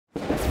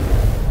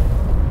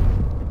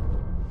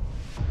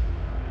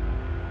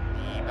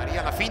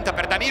finta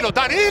per Danilo,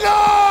 Danilo!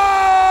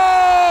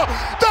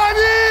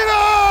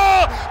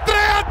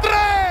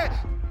 3-3!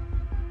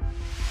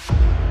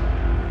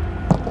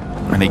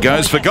 And he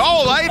goes for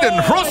goal. Aiden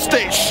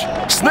Hrustic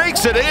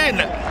sneaks it in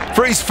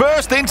for his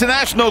first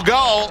international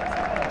goal,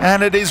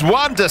 and it is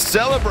one to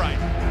celebrate.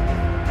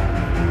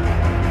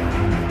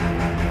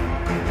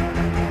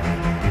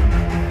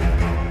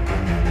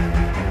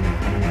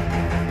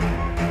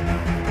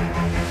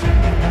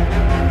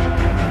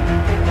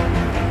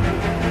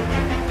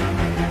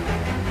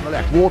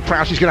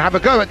 Ward-Prowse is going to have a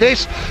go at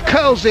this,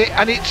 curls it,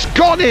 and it's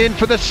gone in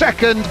for the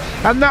second,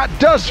 and that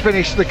does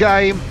finish the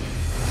game.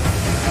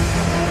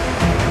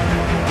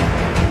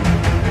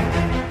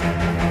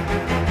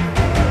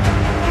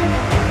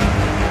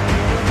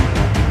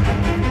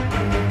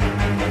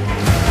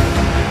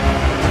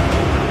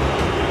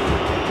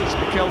 It's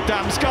Mikkel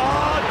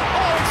Damsgaard.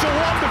 Oh, it's a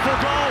wonderful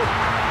goal.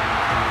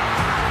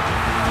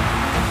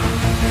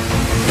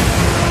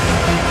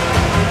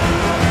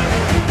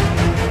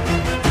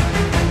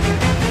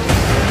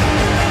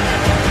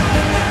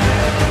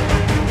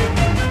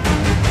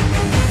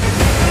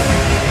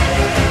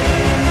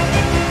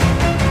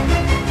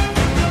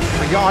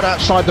 Yard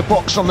outside the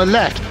box on the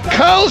left,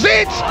 curls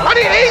it, and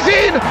it is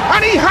in,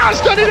 and he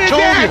has done it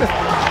again.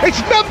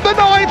 It's number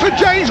 9 for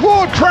James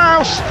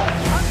Ward-Prowse.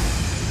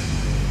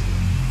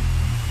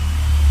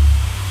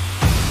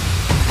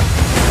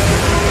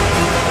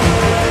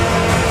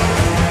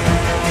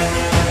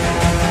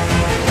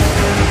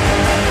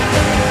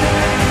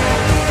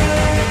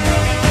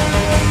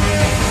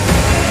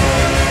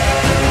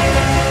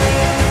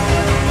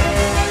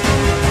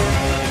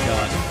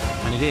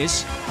 And it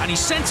is, and he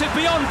sent it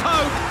beyond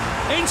Pope.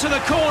 Into the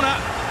corner,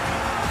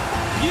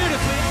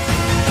 beautifully.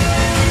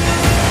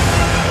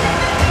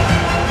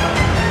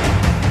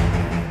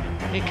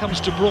 Here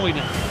comes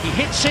DeBruyne, he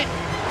hits it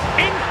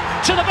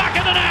into the back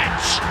of the net.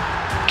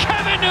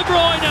 Kevin De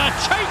Bruyne,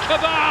 take a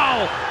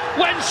bow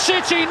when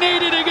City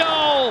needed a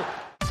goal.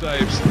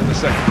 Saves in the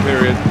second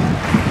period.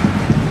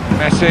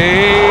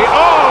 Messi,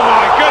 oh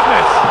my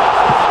goodness!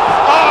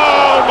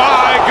 Oh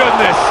my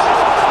goodness!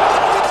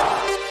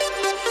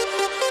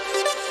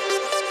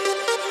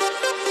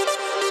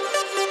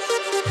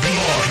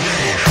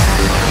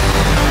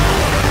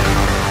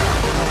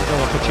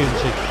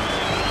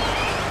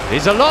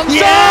 Here's Alonso!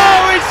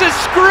 Yeah! It's a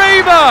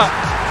screamer!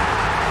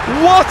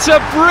 What a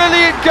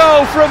brilliant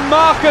goal from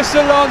Marcus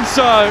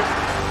Alonso!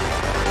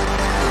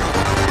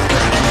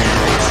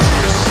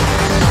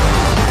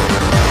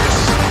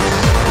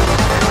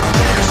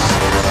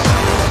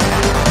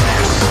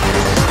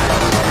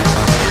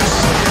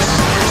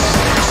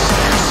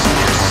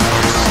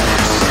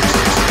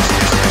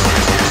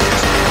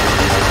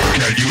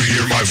 Can you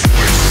hear my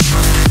voice?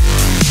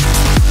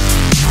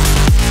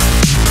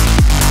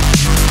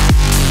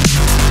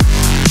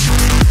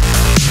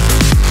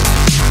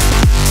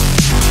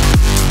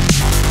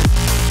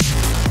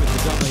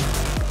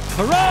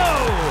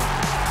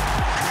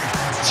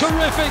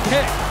 Terrific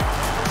hit.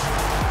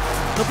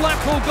 The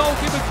Blackpool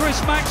goalkeeper Chris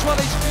Maxwell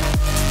is...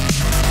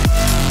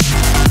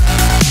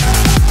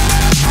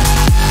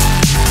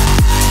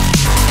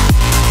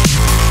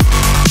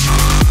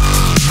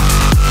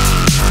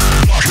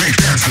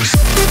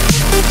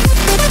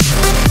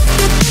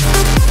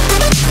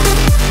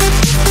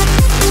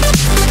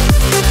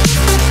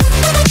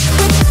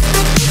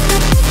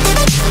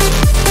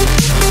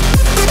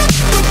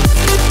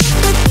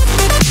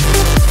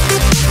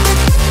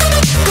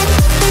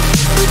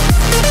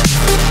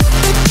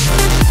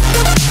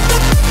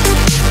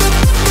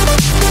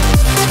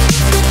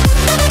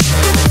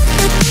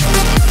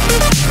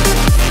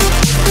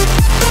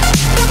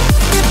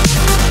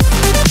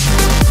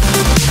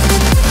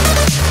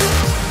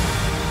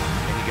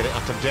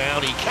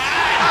 Down, he can!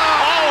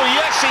 Oh,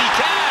 yes, he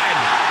can!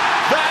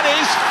 That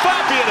is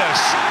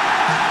fabulous!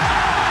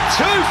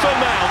 2 for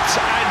Mount,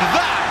 and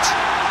that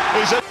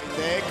is a...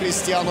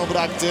 Cristiano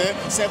bıraktı.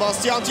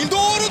 Sebastian Til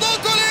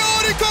doğrudan kaleye,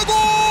 harika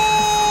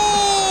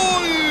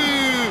gol!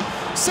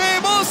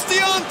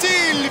 Sebastian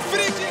Til,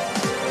 frikik.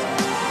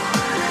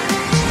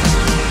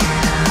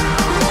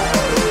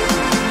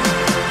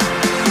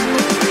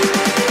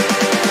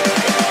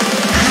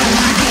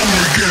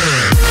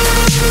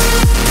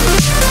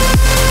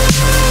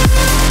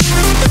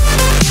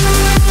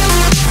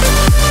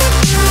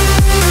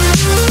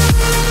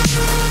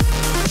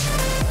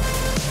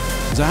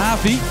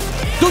 Zahavi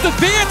doet het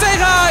weer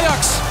tegen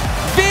Ajax.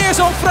 Weer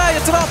zo'n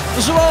vrije trap,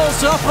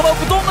 zoals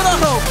afgelopen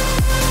donderdag ook.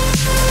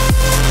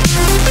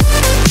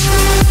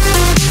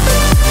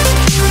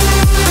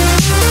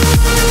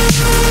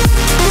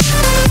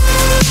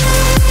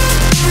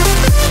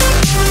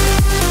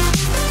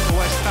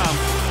 West Ham,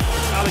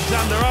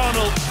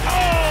 Alexander-Arnold.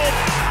 Oh,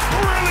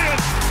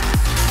 brilliant!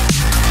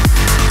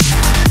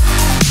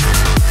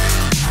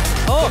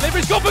 Oh,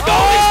 Liberty's got for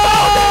goal. He's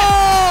found it!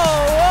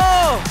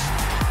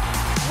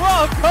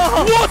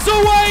 What a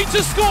way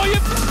to score your...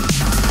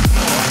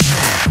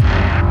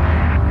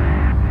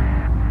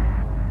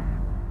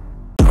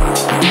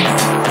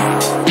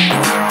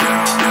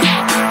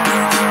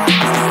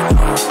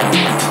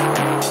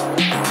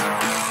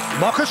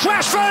 Marcus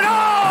Rashford,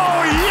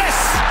 oh yes!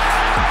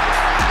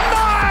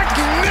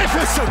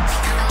 Magnificent!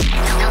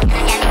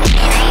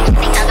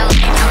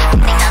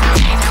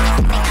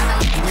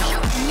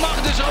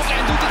 Mag dus ook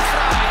en doet het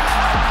fraai.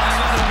 En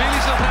wat wil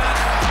hij zo graag?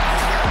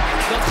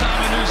 Dat gaan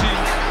we nu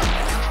zien.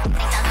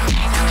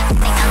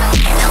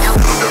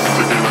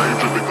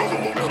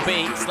 Will be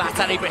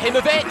Zlatan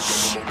Ibrahimovic.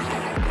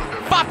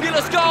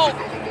 Fabulous goal.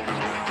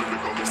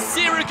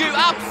 Sirigu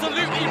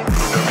absolutely.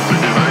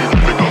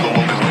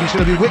 He's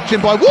going to be whipped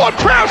in by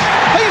Ward-Prowse.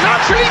 He's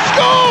actually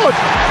scored.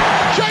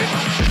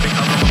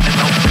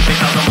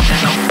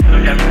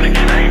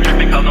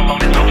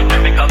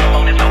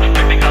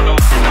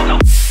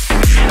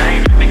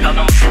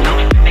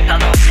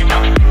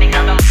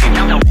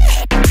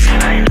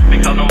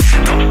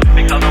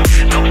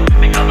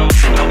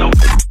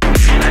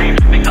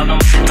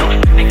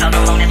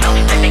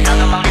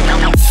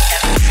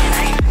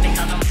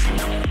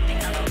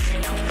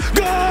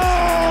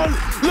 Gol!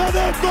 L'ho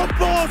detto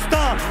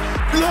apposta!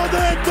 L'ho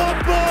detto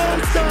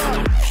apposta!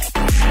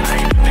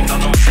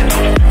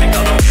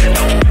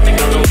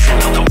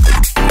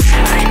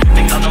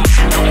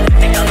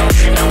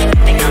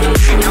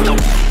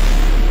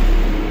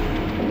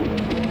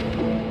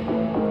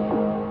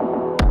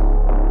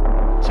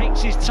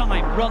 Takes his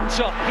time, runs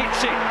up,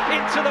 hits it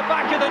into the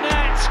back of the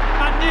net,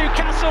 and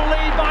Newcastle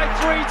lead by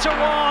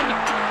 3-1,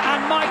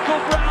 and Michael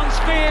Brown's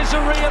fears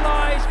are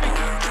realised.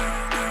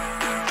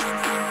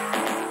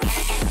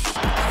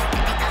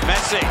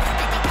 Messi.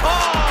 Oh,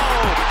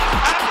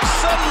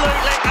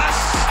 absolutely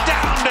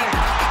astounding.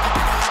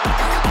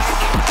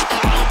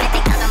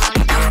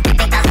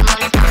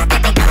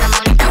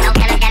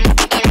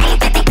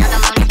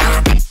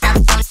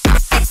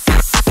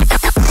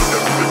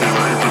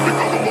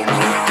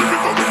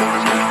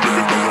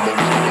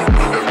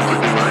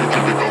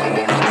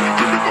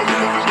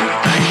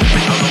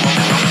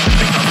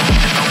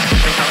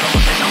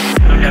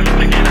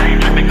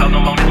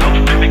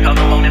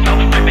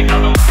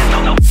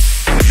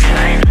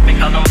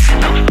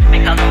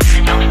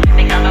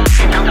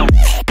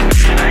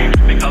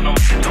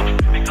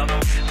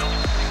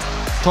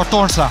 Voor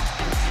Toornstra.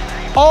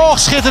 Oh,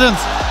 schitterend.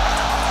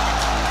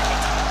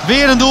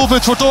 Weer een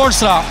doelpunt voor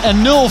Toornstra.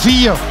 En 0-4.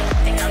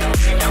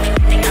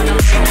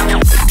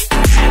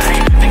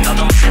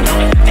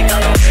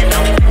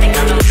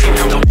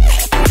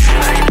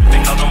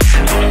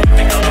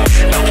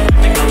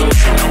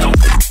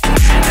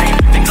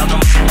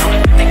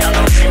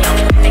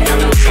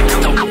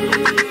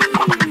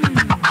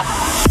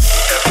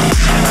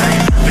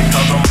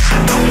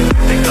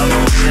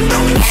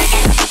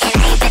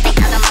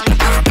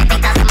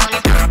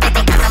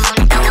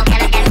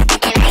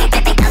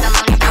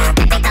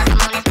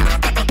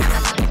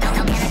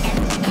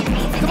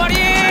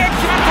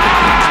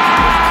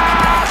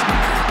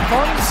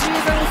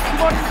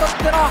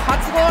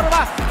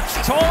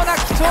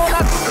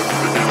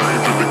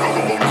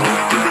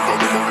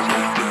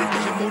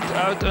 Ze moet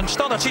uit een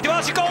standaard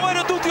situatie komen en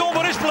dat doet hij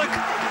onberispelijk.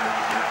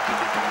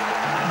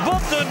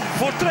 Wat een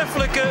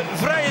voortreffelijke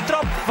vrije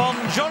trap van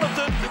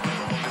Jonathan.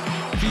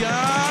 Ja,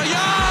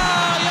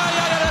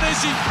 daar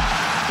is hij.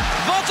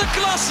 Wat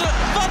een klasse,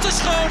 wat een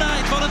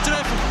schoonheid, wat een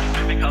treffer.